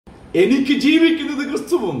എനിക്ക് ജീവിക്കുന്നത്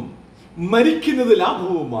ക്രിസ്തുവും മരിക്കുന്നത്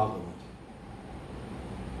ലാഭവുമാകുന്നു.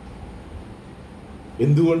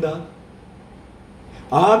 എന്തുകൊണ്ടാ?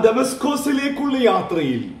 ആ ദമസ്കോസിലേക്കുള്ള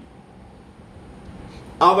യാത്രയിൽ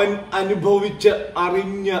അവൻ അനുഭവിച്ച്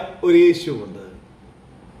അറിഞ്ഞ ഒരു യേശുവുണ്ട്.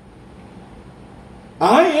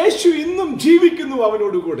 ആ യേശു ഇന്നും ജീവിക്കുന്നു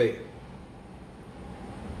അവനോടുകൂടെ.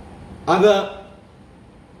 അത്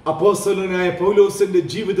അപ്പോസ്തലനായ പൗലോസിന്റെ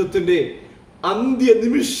ജീവിതത്തിന്റെ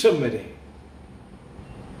അന്ത്യനിമിഷം വരെ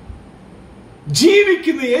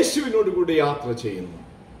ജീവിക്കുന്ന യേശുവിനോട് കൂടെ യാത്ര ചെയ്യുന്നു.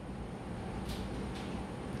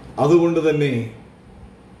 അതുകൊണ്ട് തന്നെ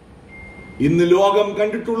ഇന്ന് ലോകം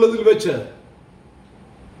കണ്ടിട്ടുള്ളതിൽ വെച്ച്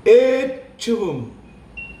ഏറ്റവും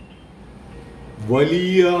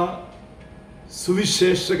വലിയ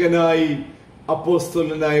സുവിശേഷകനായി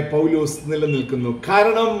അപ്പോസ്തലനായ പൗലോസ് നിലനിൽക്കുന്നു.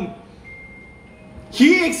 കാരണം he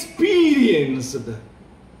experienced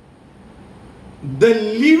the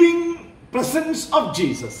living presence of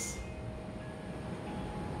Jesus.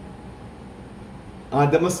 ആ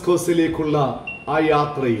ദമസ്കോസിലേക്കുള്ള ആ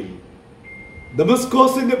യാത്രയിൽ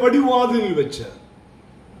ദമസ്കോസിന്റെ പടിവാതിലിൽ വെച്ച്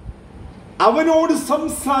അവനോട്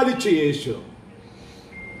സംസാരിച്ച യേശു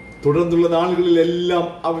തുടർന്നുള്ള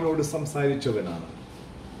നാളുകളിലെല്ലാം അവനോട് സംസാരിച്ചവനാണ്.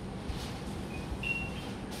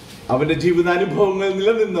 അവന്റെ ജീവിതാനുഭവങ്ങൾ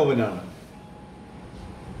നിലനിന്നവനാണ്.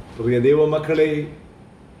 പ്രിയ ദൈവമക്കളെ,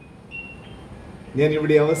 ഞാൻ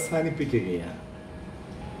ഇവിടെ അവസാനിപ്പിക്കുകയാണ്.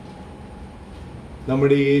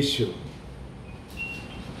 നമ്മുടെ യേശു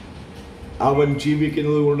അവൻ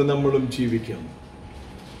ജീവിക്കുന്നത് കൊണ്ട് നമ്മളും ജീവിക്കും.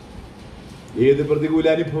 ഏത് പ്രതികൂല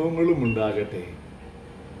അനുഭവങ്ങളും ഉണ്ടാകട്ടെ,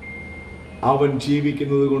 അവൻ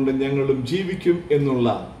ജീവിക്കുന്നത് കൊണ്ട് ഞങ്ങളും ജീവിക്കും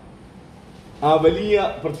എന്നുള്ള ആ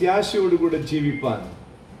വലിയ പ്രത്യാശയോടുകൂടെ ജീവിപ്പാൻ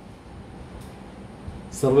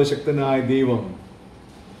സർവശക്തനായ ദൈവം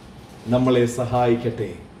നമ്മളെ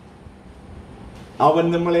സഹായിക്കട്ടെ.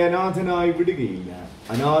 അവൻ നമ്മളെ അനാഥരായി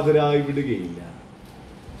വിടുകയില്ല.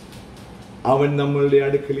 അവൻ നമ്മളുടെ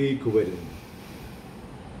അടുക്കലേക്ക് വരും.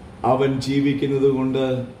 അവൻ ജീവിക്കുന്നത്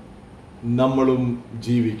കൊണ്ട് നമ്മളും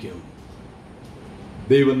ജീവിക്കും.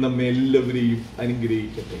 ദൈവം നമ്മെ എല്ലാവരെയും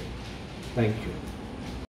അനുഗ്രഹിക്കട്ടെ. Thank you.